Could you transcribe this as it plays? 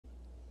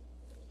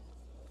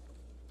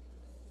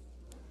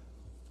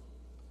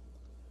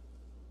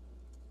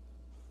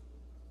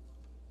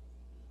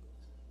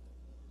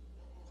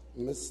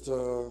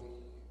Mr.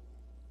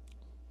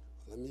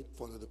 Let me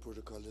follow the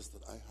protocol list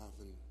that I have,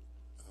 and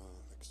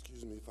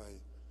excuse me if I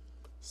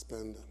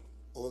spend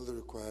all the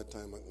required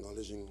time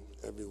acknowledging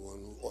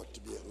everyone who ought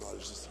to be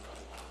acknowledged this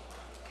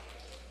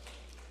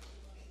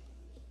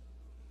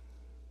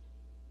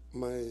evening.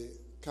 My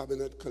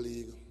cabinet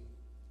colleague,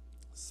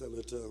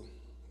 Senator,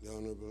 the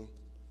Honorable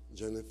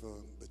Jennifer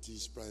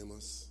Baptiste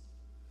Primus,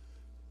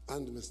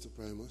 and Mr.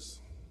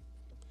 Primus,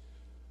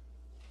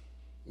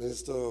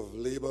 Minister of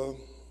Labor,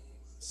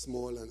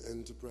 Small and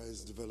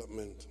Enterprise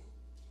Development,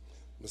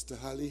 Mr.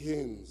 Halley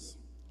Haynes,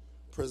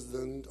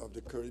 President of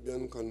the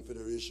Caribbean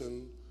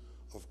Confederation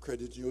of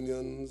Credit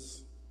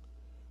Unions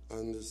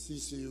and the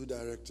CCU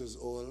Directors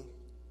all,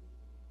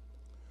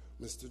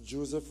 Mr.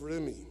 Joseph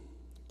Remy,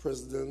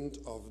 President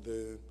of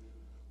the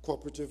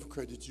Cooperative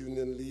Credit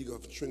Union League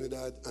of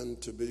Trinidad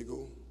and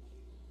Tobago,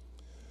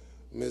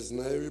 Ms.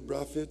 Nairi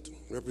Braffett,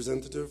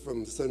 representative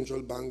from the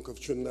Central Bank of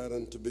Trinidad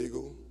and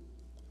Tobago,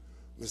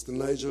 Mr.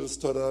 Nigel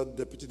Stoddard,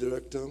 Deputy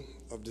Director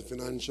of the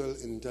Financial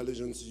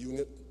Intelligence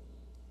Unit,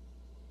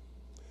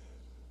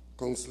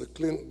 Councillor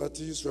Clint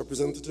Baptiste,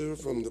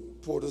 representative from the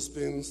Port of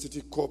Spain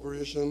City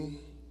Corporation,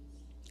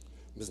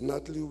 Ms.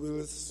 Natalie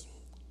Willis,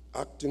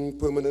 Acting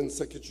Permanent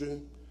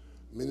Secretary,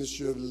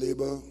 Ministry of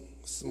Labor,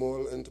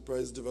 Small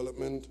Enterprise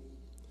Development,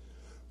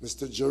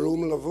 Mr.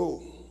 Jerome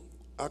Laveau,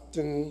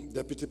 Acting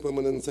Deputy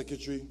Permanent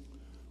Secretary,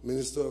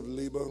 Minister of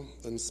Labor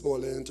and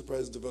Small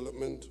Enterprise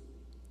Development,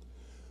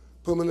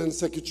 Permanent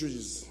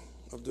Secretaries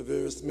of the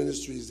various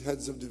ministries,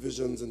 heads of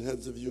divisions and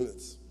heads of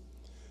units,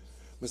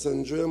 Ms.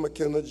 Andrea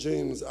McKenna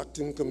James,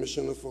 Acting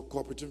Commissioner for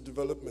Cooperative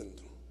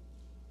Development,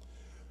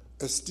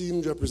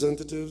 esteemed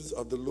representatives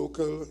of the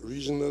local,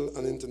 regional,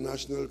 and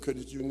international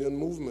credit union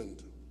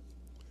movement,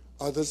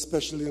 other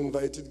specially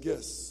invited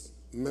guests,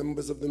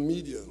 members of the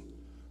media,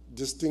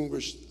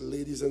 distinguished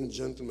ladies and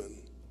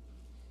gentlemen,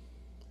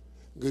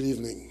 good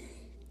evening.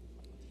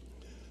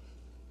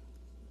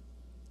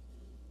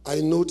 I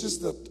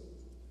noticed that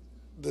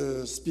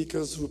the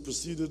speakers who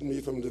preceded me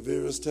from the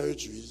various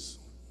territories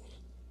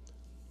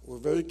were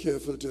very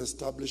careful to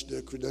establish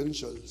their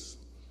credentials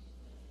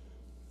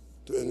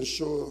to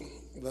ensure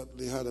that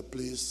they had a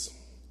place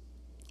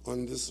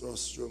on this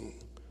rostrum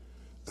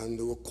and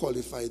they were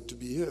qualified to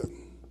be here.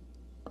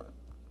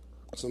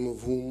 Some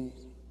of whom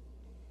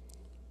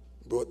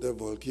brought their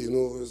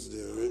volcanoes,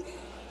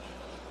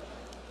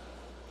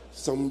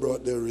 some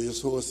brought their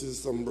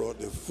racehorses, some brought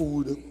their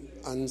food,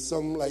 and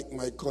some, like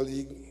my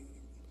colleague,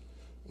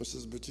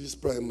 Mrs.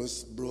 Baptiste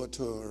Primus, brought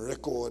her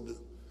record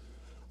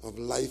of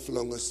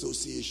lifelong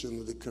association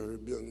with the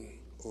Caribbean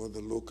or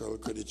the local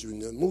credit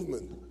union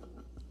movement.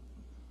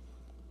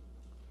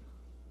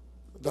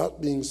 That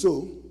being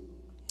so,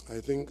 I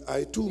think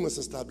I too must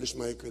establish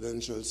my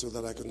credentials so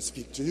that I can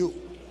speak to you.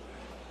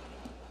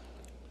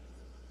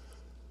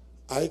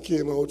 I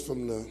came out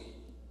from the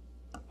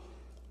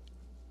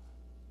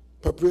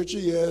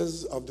preparatory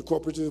years of the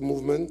cooperative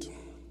movement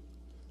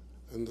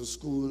and the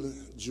school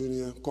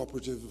junior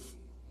cooperative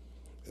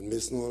in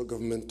Mason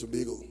Government,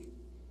 Tobago,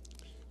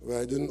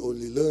 where I didn't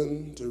only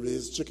learn to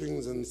raise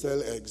chickens and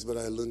sell eggs, but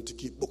I learned to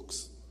keep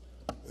books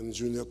in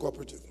junior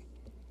cooperative.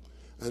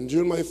 And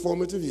during my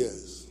formative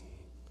years,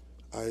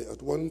 I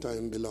at one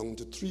time belonged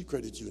to 3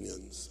 credit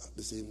unions at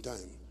the same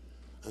time,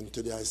 and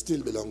today I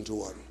still belong to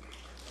one.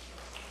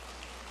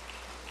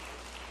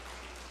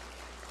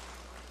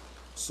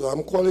 So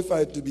I'm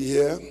qualified to be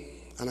here,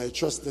 and I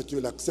trust that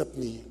you'll accept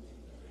me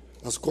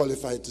as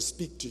qualified to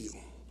speak to you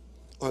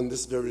on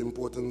this very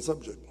important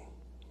subject.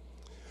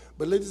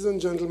 But ladies and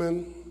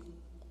gentlemen,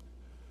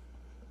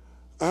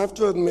 I have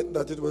to admit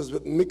that it was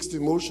with mixed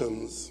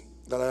emotions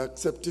that I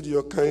accepted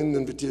your kind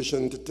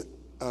invitation to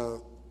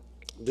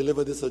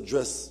deliver this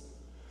address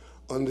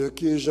on the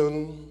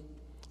occasion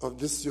of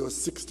this year's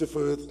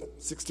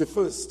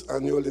 61st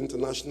Annual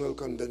International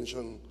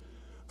Convention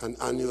and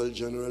Annual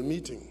General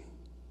Meeting.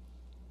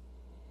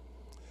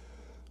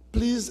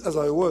 Pleased as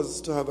I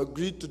was to have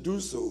agreed to do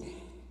so,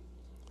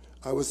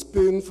 I was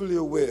painfully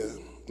aware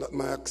that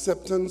my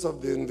acceptance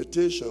of the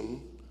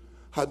invitation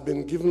had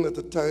been given at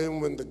a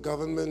time when the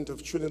government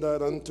of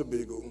Trinidad and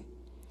Tobago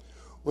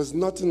was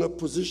not in a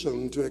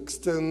position to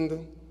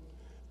extend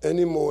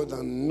any more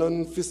than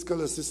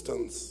non-fiscal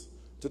assistance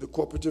to the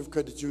Cooperative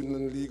Credit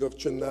Union League of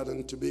Trinidad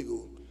and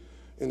Tobago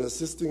in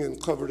assisting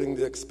and covering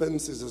the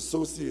expenses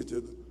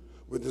associated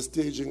with the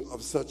staging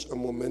of such a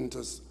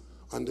momentous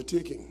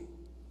undertaking.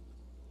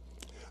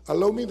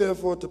 Allow me,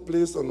 therefore, to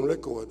place on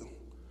record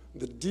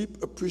the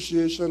deep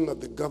appreciation of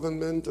the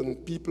government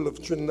and people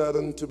of Trinidad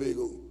and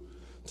Tobago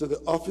to the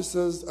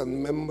officers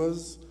and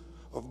members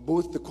of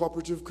both the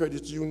Cooperative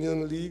Credit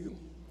Union League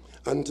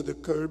and to the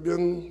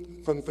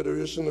Caribbean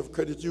Confederation of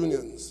Credit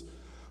Unions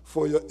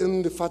for your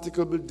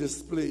indefatigable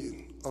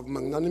display of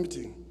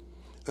magnanimity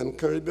and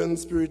Caribbean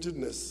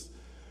spiritedness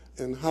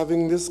in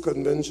having this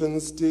convention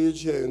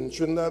staged here in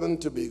Trinidad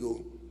and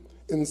Tobago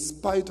in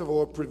spite of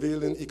our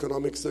prevailing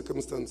economic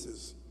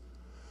circumstances,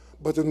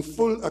 but in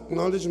full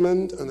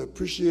acknowledgement and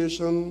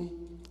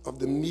appreciation of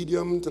the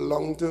medium to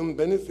long-term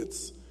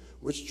benefits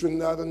which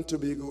Trinidad and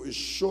Tobago is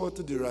sure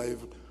to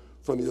derive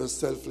from your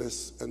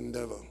selfless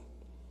endeavor.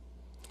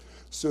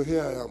 So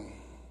here I am,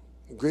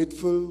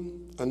 grateful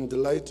and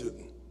delighted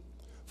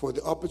for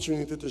the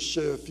opportunity to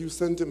share a few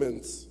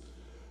sentiments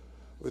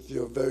with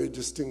your very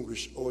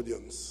distinguished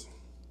audience.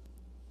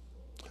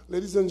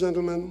 Ladies and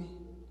gentlemen,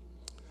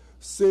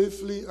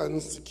 safely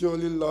and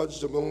securely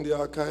lodged among the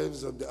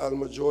archives of the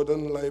Alma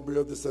Jordan Library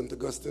of the St.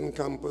 Augustine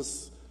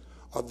campus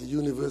of the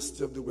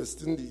University of the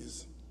West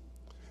Indies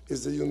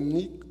is a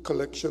unique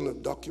collection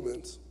of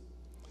documents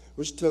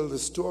which tell the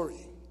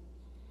story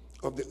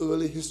of the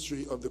early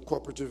history of the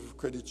cooperative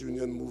credit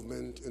union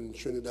movement in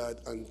Trinidad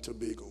and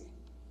Tobago.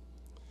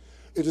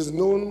 It is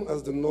known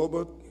as the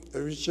Norbert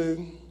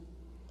Eriche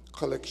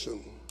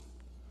Collection.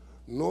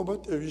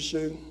 Norbert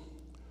Eriche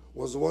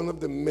was one of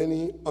the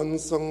many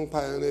unsung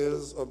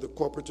pioneers of the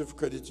cooperative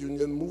credit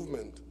union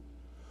movement,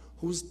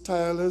 whose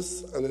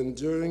tireless and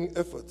enduring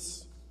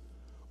efforts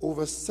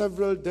over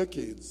several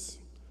decades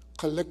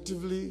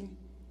collectively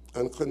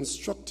and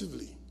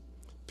constructively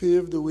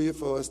paved the way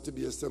for us to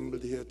be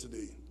assembled here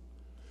today,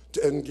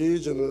 to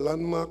engage in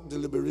landmark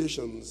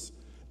deliberations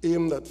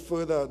aimed at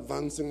further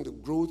advancing the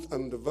growth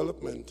and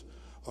development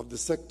of the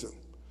sector,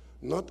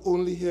 not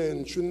only here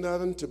in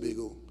Trinidad and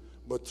Tobago,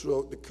 but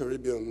throughout the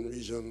Caribbean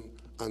region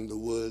and the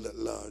world at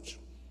large.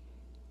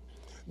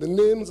 The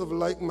names of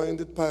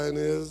like-minded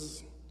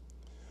pioneers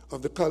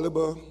of the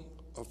caliber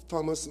of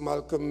Thomas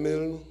Malcolm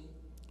Milne,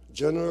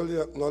 generally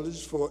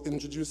acknowledged for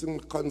introducing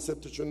the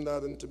concept to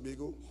Trinidad and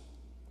Tobago,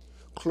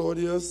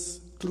 Claudius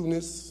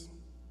Clunis,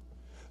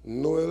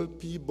 Noel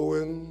P.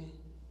 Bowen,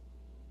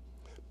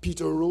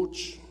 Peter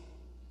Roach,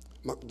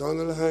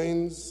 MacDonald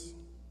Hines,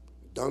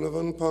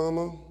 Donovan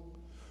Palmer,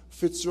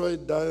 Fitzroy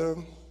Dyer,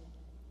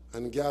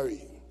 and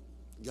Gary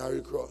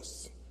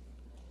Cross,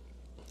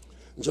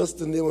 just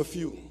to name a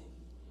few,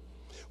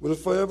 will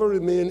forever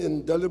remain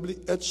indelibly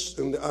etched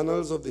in the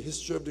annals of the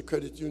history of the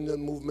credit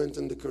union movement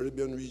in the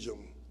Caribbean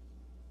region.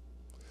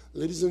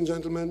 Ladies and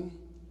gentlemen,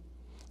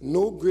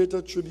 no greater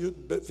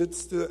tribute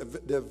befits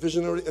their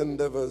visionary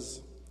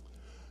endeavors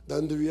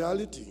than the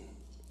reality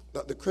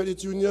that the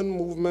credit union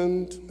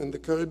movement in the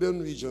Caribbean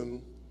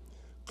region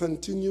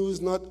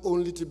continues not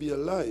only to be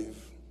alive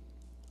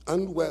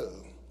and well,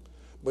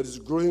 but is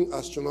growing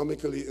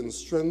astronomically in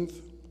strength,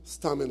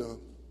 stamina,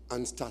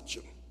 and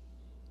stature.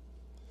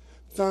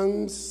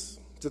 Thanks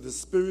to the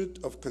spirit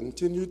of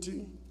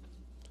continuity,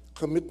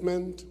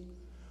 commitment,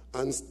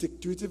 and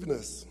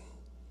stick-to-itiveness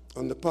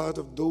on the part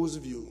of those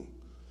of you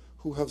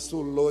who have so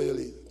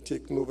loyally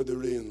taken over the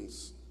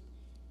reins.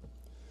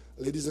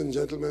 Ladies and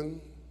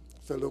gentlemen,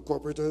 fellow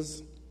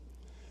cooperators,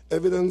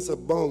 evidence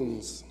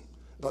abounds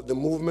that the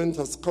movement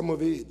has come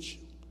of age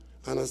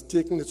and has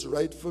taken its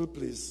rightful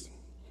place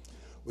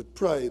with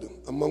pride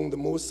among the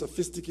most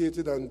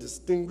sophisticated and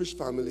distinguished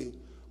family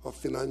of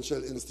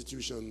financial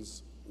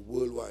institutions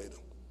worldwide.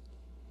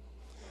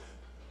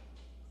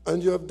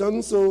 And you have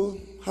done so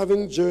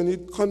having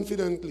journeyed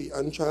confidently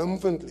and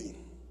triumphantly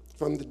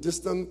from the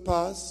distant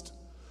past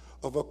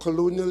of a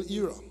colonial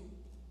era,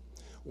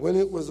 when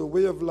it was a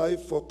way of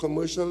life for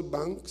commercial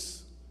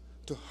banks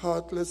to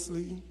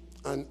heartlessly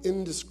and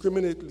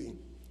indiscriminately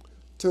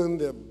turn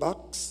their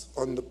backs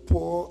on the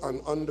poor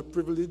and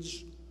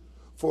underprivileged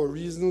for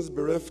reasons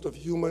bereft of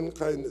human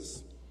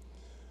kindness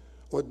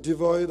or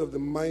devoid of the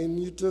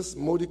minutest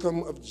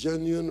modicum of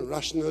genuine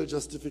rational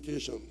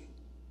justification.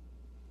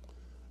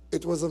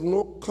 It was of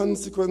no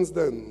consequence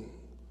then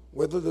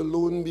whether the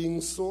loan being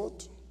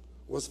sought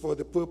was for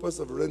the purpose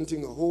of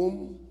renting a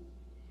home,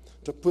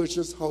 to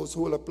purchase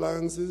household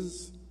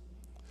appliances,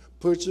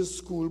 purchase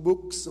school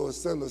books, or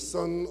send a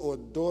son or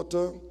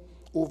daughter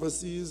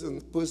overseas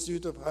in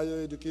pursuit of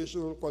higher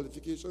educational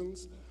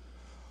qualifications,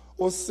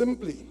 or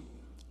simply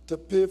to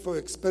pay for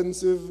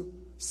expensive,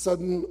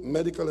 sudden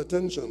medical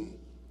attention,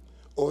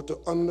 or to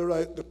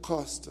underwrite the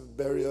cost of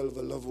burial of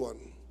a loved one.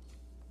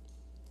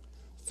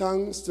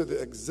 Thanks to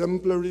the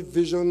exemplary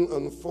vision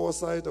and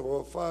foresight of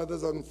our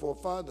fathers and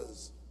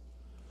forefathers,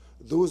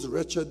 those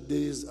wretched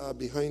days are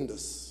behind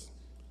us.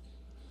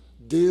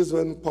 Days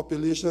when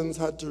populations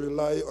had to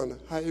rely on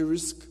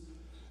high-risk,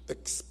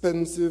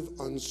 expensive,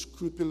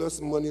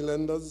 unscrupulous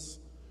moneylenders,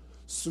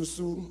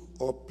 susu,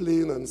 or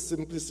plain and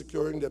simply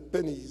securing their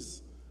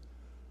pennies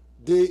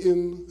day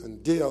in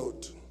and day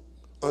out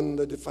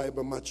under the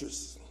fiber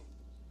mattress.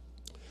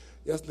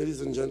 Yes,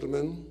 ladies and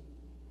gentlemen,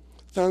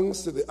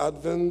 thanks to the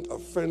advent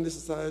of friendly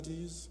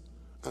societies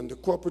and the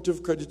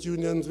cooperative credit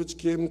unions which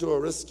came to our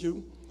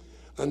rescue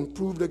and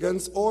proved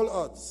against all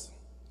odds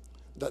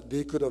that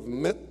they could have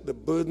met the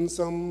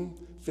burdensome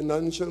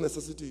financial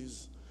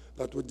necessities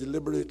that were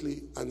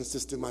deliberately and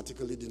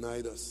systematically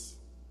denied us.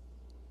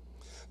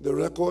 The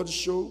records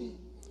show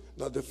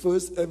that the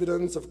first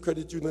evidence of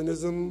credit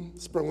unionism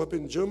sprung up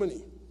in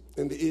Germany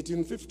in the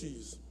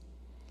 1850s,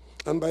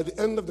 and by the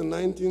end of the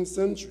 19th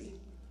century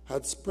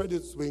had spread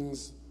its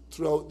wings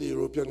throughout the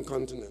European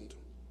continent.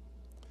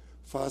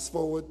 Fast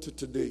forward to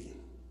today,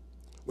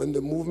 when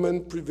the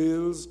movement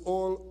prevails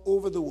all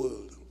over the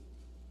world,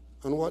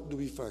 and what do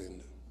we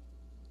find?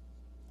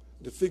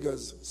 The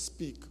figures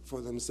speak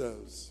for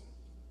themselves.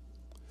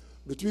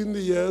 Between the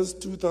years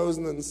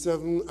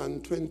 2007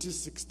 and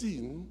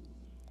 2016,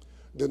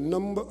 the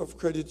number of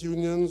credit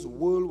unions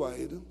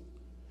worldwide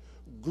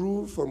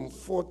grew from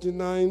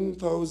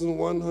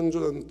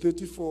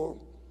 49,134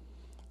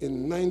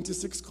 in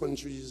 96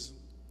 countries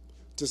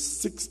to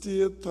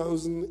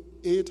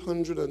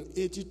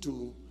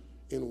 68,882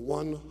 in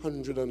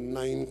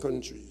 109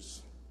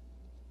 countries.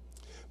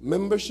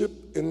 Membership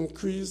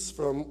increased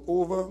from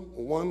over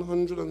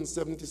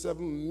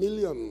 177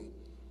 million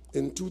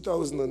in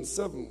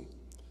 2007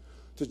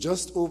 to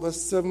just over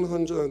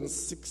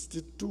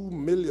 762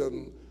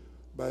 million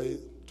by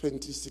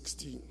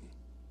 2016.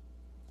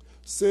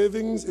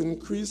 Savings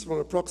increased from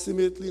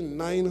approximately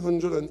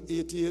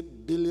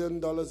 $988 billion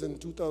in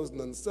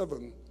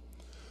 2007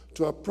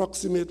 to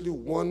approximately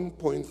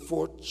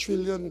 $1.4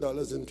 trillion in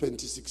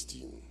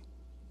 2016.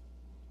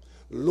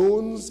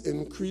 Loans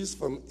increased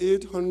from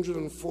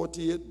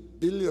 $848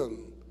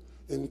 billion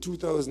in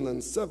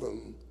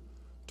 2007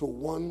 to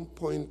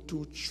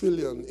 $1.2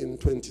 trillion in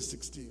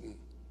 2016.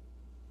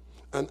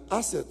 And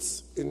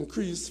assets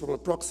increased from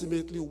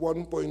approximately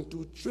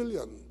 $1.2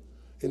 trillion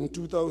in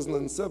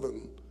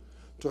 2007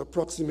 to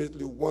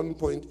approximately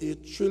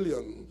 $1.8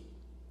 trillion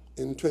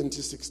in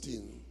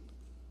 2016.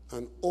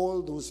 And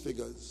all those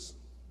figures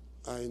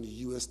are in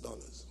US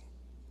dollars.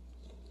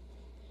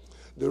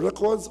 The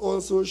records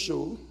also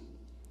show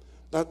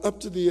that up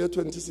to the year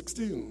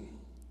 2016,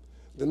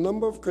 the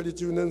number of credit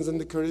unions in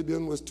the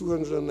Caribbean was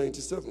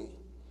 297,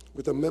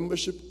 with a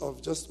membership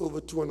of just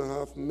over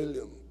 2.5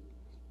 million.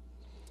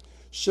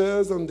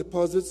 Shares on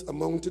deposits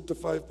amounted to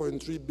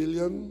 $5.3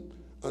 billion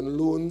and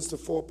loans to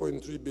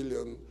 $4.3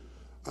 billion,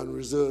 and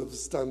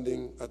reserves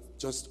standing at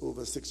just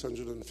over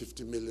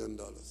 $650 million.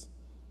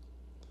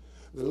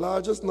 The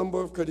largest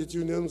number of credit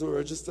unions were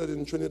registered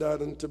in Trinidad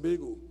and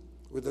Tobago,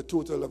 with a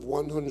total of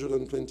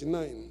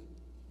 129,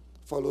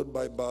 followed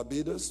by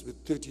Barbados with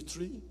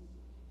 33,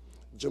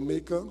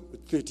 Jamaica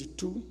with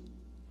 32,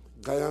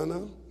 Guyana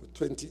with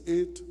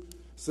 28,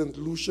 St.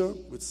 Lucia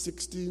with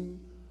 16,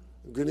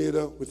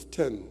 Grenada with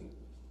 10.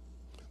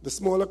 The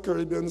smaller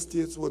Caribbean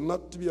states were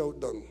not to be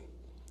outdone,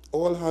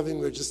 all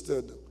having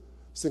registered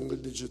single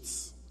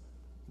digits,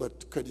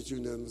 but credit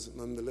unions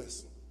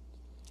nonetheless.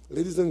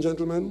 Ladies and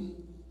gentlemen,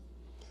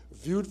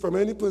 viewed from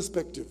any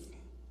perspective,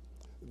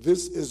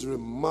 this is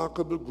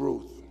remarkable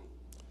growth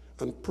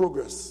and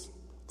progress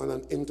on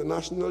an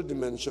international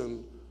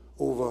dimension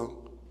over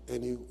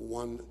any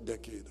one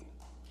decade.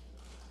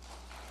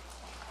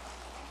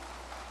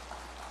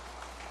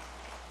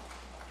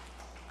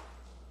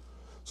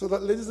 So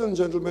that, ladies and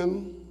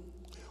gentlemen,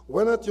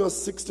 when at your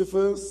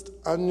 61st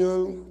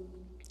annual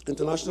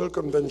International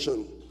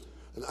Convention,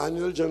 an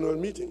annual general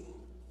meeting,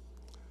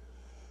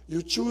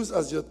 you choose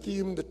as your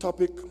theme the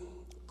topic,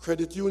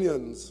 Credit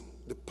Unions,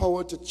 the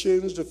Power to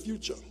Change the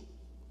Future,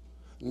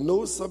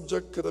 no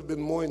subject could have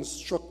been more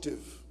instructive,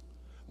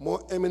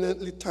 more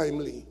eminently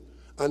timely,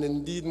 and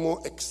indeed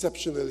more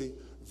exceptionally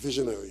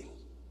visionary.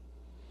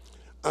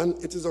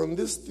 And it is on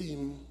this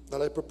theme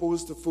that I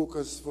propose to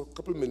focus for a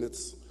couple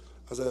minutes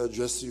as I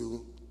address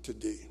you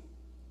today.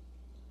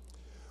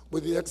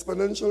 With the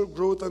exponential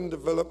growth and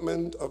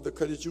development of the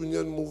credit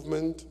union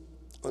movement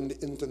on the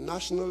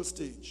international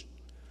stage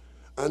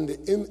and the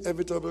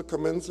inevitable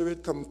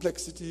commensurate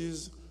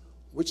complexities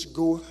which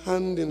go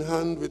hand in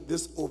hand with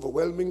this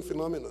overwhelming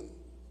phenomenon,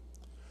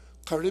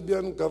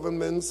 Caribbean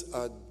governments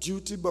are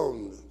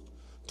duty-bound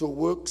to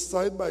work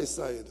side by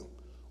side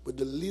with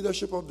the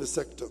leadership of the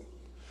sector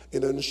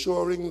in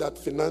ensuring that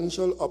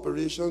financial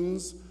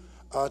operations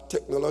are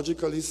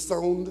technologically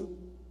sound,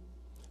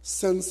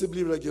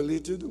 sensibly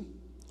regulated,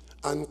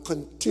 and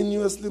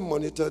continuously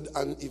monitored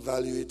and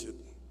evaluated.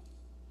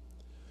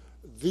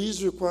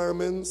 These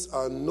requirements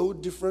are no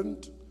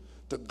different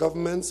to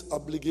government's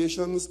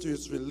obligations to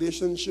its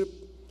relationship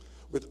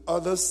with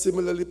other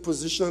similarly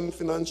positioned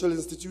financial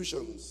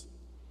institutions,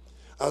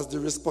 as the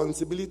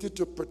responsibility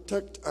to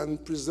protect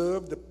and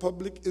preserve the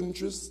public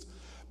interest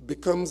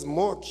becomes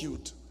more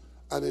acute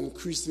and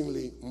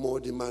increasingly more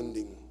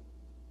demanding.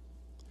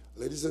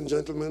 Ladies and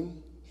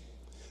gentlemen,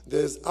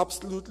 there is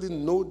absolutely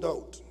no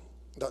doubt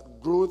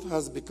that growth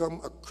has become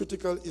a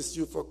critical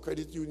issue for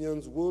credit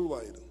unions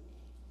worldwide.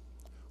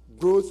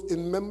 Growth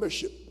in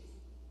membership,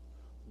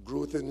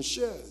 growth in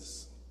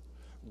shares,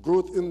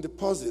 growth in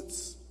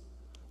deposits,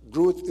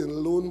 growth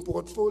in loan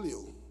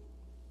portfolio.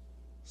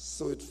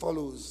 So it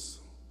follows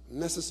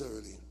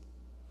necessarily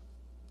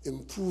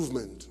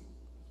improvement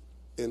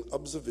in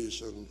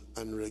observation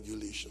and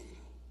regulation.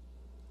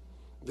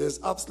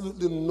 There's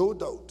absolutely no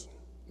doubt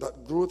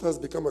that growth has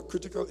become a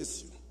critical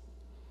issue.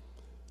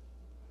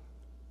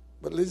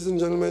 But ladies and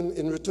gentlemen,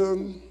 in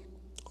return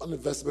on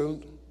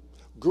investment,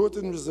 growth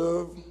in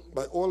reserve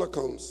by all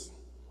accounts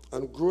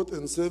and growth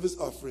in service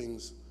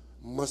offerings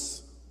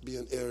must be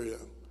an area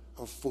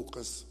of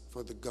focus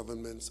for the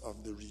governments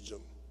of the region.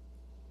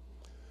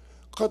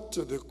 Cut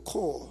to the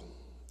core,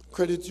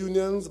 credit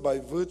unions, by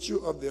virtue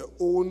of their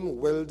own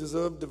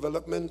well-deserved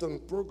development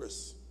and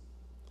progress,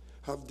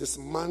 have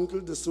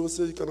dismantled the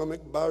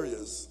socioeconomic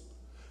barriers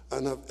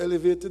and have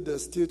elevated their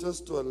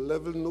status to a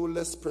level no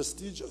less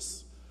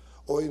prestigious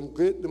or in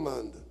great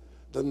demand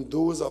than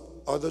those of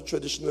other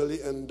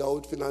traditionally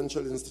endowed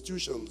financial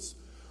institutions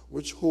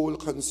which hold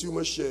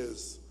consumer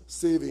shares,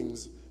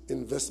 savings,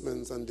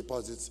 investments, and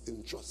deposits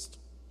in trust.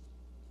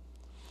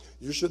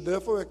 You should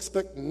therefore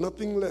expect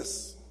nothing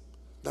less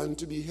than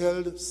to be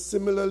held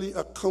similarly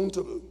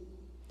accountable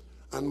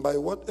and by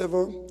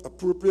whatever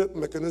appropriate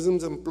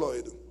mechanisms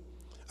employed,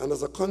 and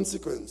as a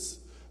consequence,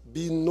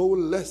 be no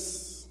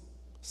less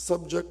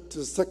subject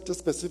to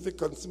sector-specific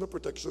consumer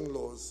protection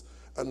laws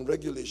and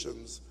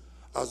regulations,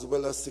 as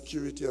well as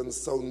security and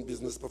sound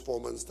business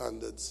performance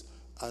standards,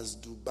 as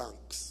do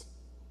banks.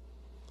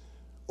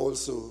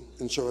 Also,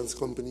 insurance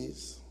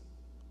companies,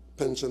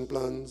 pension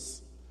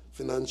plans,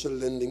 financial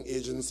lending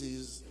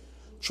agencies,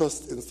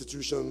 trust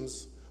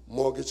institutions,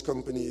 mortgage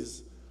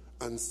companies,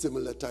 and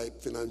similar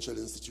type financial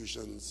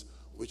institutions,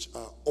 which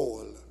are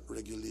all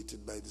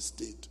regulated by the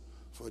state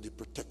for the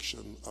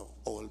protection of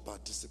all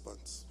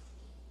participants.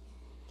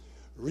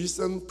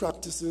 Recent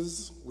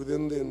practices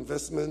within the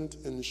investment,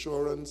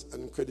 insurance,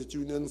 and credit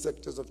union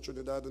sectors of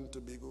Trinidad and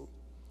Tobago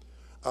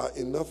are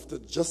enough to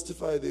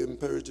justify the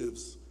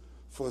imperatives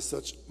for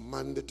such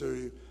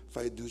mandatory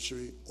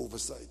fiduciary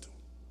oversight.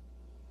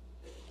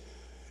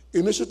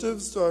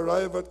 Initiatives to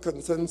arrive at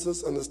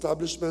consensus and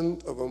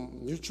establishment of a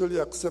mutually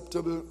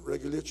acceptable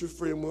regulatory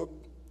framework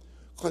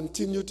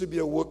continue to be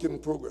a work in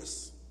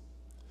progress,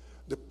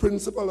 the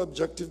principal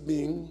objective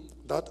being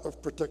that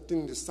of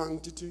protecting the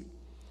sanctity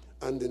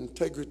and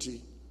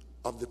integrity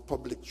of the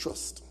public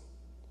trust.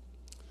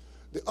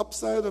 The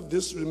upside of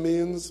this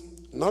remains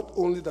not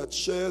only that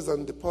shares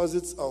and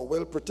deposits are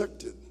well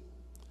protected,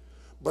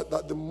 but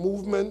that the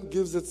movement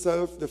gives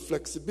itself the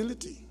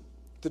flexibility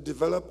to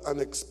develop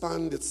and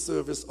expand its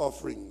service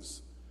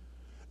offerings,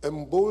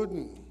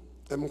 emboldened,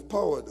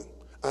 empowered,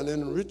 and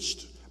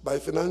enriched by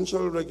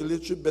financial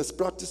regulatory best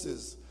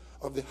practices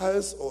of the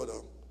highest order,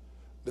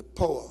 the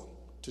power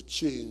to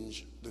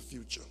change the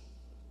future.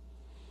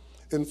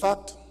 In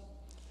fact,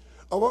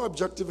 our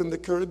objective in the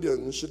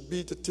Caribbean should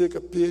be to take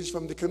a page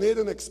from the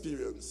Canadian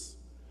experience,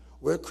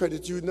 where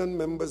credit union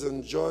members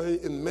enjoy,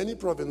 in many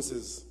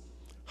provinces,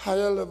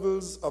 higher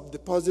levels of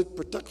deposit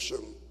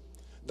protection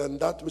than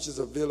that which is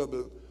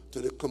available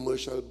to the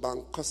commercial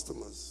bank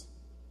customers.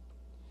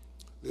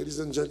 Ladies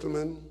and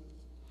gentlemen,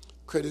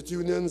 credit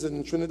unions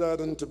in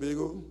Trinidad and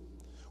Tobago,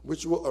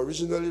 which were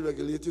originally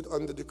regulated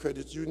under the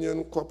Credit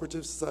Union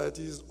Cooperative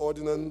Societies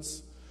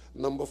Ordinance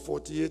number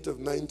 48 of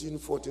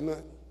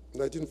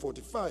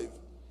 1945,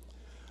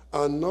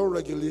 are now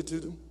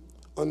regulated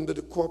under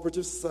the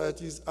Cooperative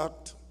Societies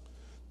Act,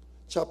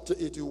 Chapter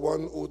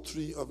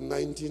 8103 of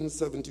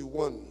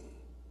 1971.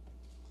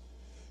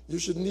 You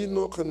should need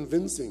no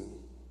convincing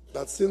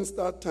that since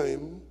that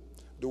time,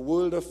 the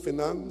world of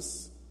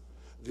finance,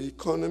 the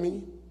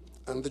economy,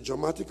 and the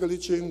dramatically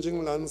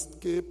changing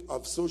landscape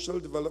of social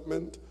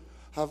development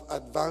have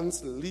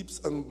advanced leaps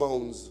and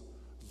bounds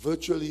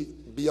virtually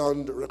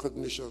beyond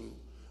recognition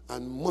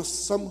and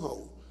must somehow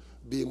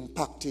be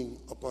impacting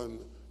upon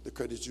the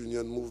credit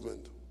union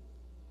movement.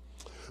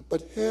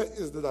 But here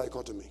is the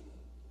dichotomy.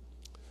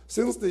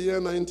 Since the year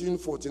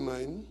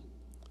 1949,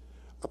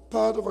 a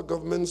part of a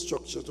government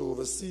structure to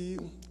oversee,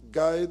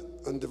 guide,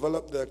 and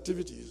develop their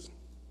activities,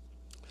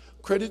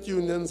 credit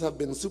unions have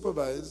been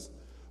supervised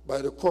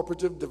by the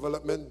Cooperative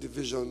Development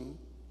Division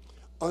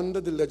under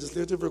the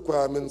legislative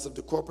requirements of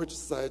the Cooperative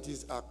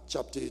Societies Act,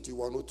 Chapter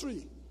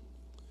 8103.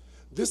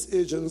 This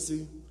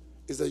agency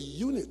is a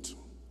unit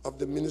of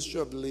the Ministry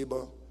of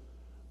Labor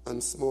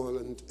and Small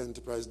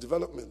Enterprise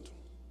Development.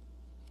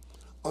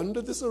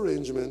 Under this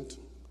arrangement,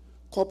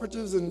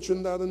 cooperatives in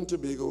Trinidad and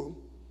Tobago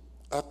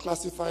are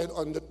classified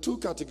under two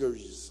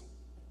categories: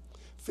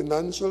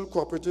 financial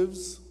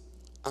cooperatives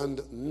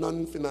and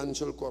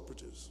non-financial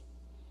cooperatives.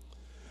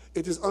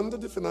 It is under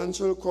the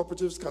financial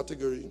cooperatives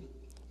category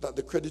that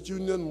the credit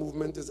union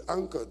movement is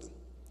anchored,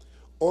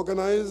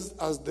 organized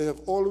as they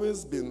have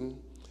always been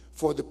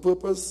for the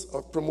purpose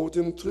of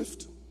promoting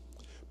thrift,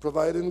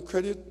 providing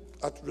credit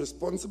at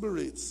responsible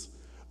rates,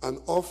 and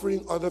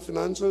offering other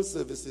financial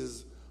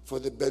services for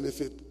the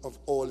benefit of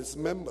all its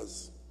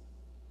members.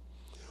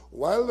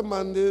 While the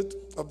mandate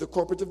of the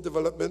Cooperative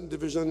Development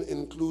Division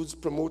includes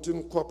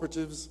promoting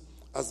cooperatives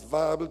as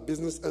viable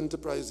business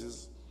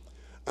enterprises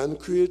and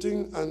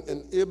creating an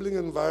enabling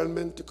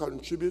environment to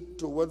contribute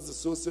towards the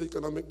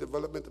socio-economic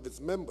development of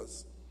its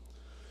members,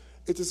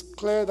 it is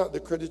clear that the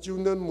credit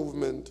union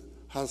movement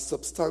has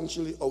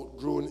substantially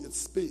outgrown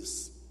its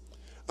space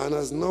and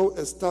has now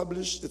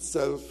established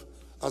itself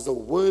as a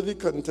worthy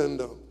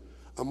contender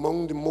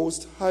among the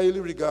most highly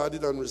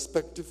regarded and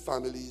respected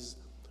families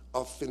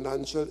of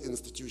financial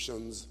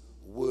institutions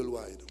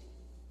worldwide.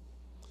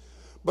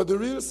 But the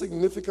real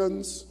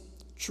significance,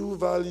 true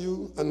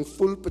value, and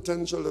full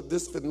potential of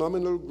this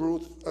phenomenal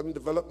growth and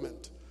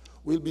development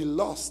will be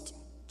lost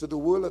to the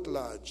world at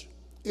large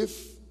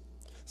if,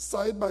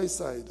 side by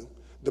side,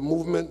 the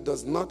movement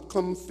does not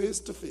come face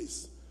to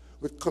face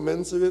with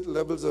commensurate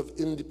levels of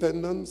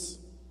independence,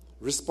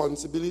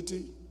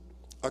 responsibility,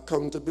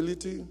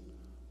 accountability,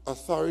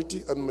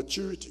 authority, and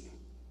maturity,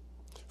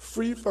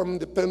 free from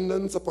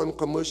dependence upon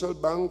commercial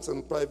banks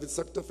and private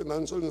sector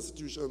financial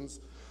institutions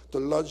to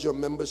lodge your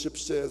membership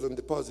shares and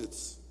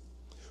deposits,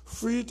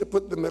 free to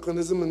put the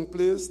mechanism in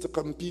place to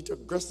compete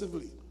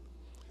aggressively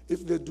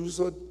if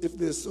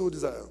they so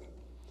desire,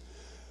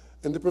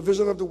 in the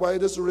provision of the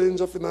widest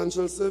range of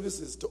financial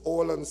services to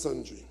all and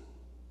sundry.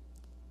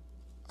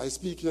 I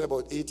speak here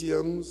about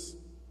ATMs,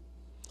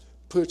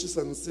 purchase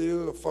and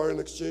sale of foreign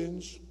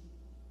exchange,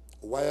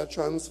 wire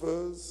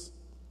transfers,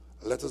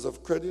 letters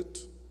of credit,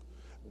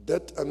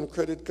 debt and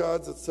credit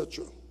cards,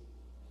 etc.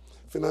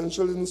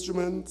 Financial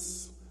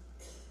instruments,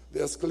 the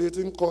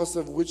escalating costs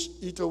of which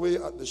eat away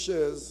at the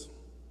shares,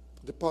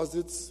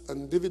 deposits,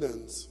 and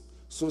dividends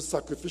so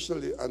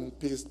sacrificially and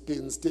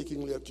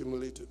painstakingly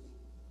accumulated.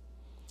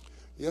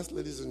 Yes,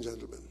 ladies and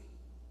gentlemen,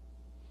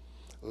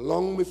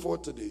 long before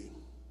today,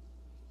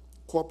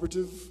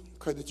 cooperative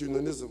credit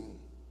unionism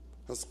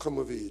has come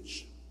of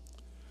age,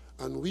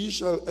 and we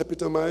shall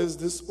epitomize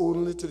this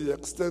only to the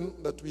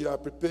extent that we are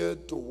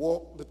prepared to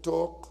walk the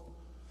talk,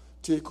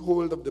 take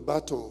hold of the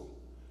baton,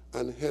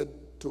 and head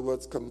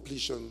towards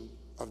completion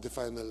of the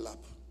final lap.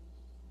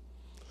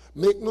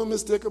 Make no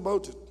mistake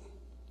about it.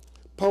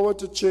 Power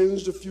to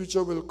change the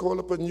future will call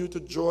upon you to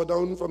draw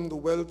down from the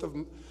wealth of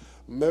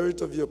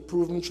merit of your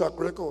proven track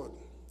record,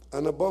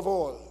 and above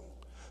all,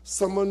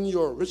 summon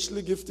your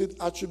richly gifted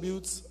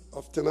attributes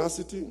of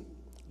tenacity,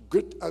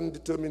 grit, and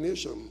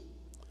determination,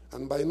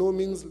 and by no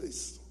means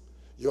least,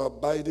 your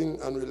abiding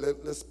and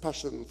relentless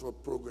passion for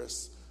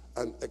progress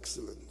and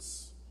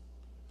excellence.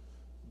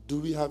 Do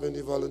we have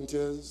any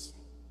volunteers?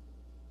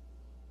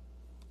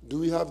 Do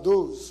we have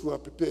those who are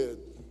prepared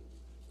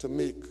to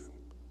make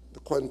the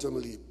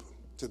quantum leap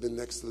to the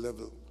next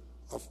level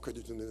of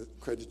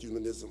credit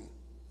unionism?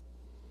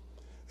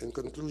 In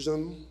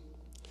conclusion,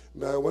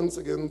 may I once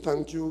again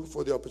thank you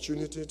for the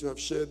opportunity to have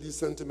shared these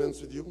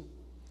sentiments with you,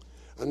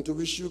 and to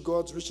wish you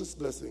God's richest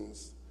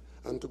blessings,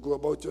 and to go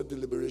about your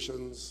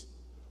deliberations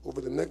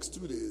over the next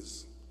 2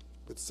 days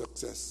with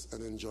success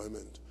and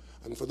enjoyment.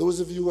 And for those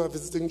of you who are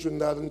visiting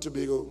Trinidad and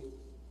Tobago,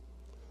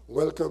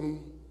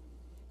 welcome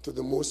to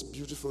the most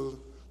beautiful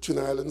Twin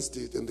Island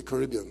state in the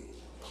Caribbean.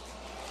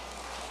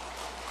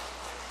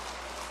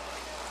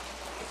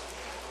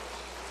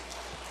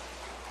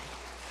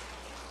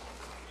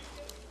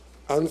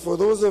 And for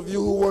those of you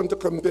who want to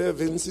compare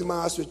Vincy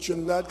Mass with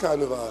Trinidad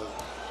Carnival,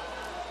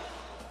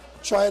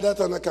 try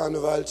that on a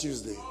Carnival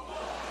Tuesday.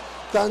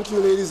 Thank you,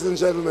 ladies and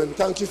gentlemen.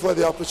 Thank you for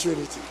the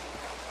opportunity.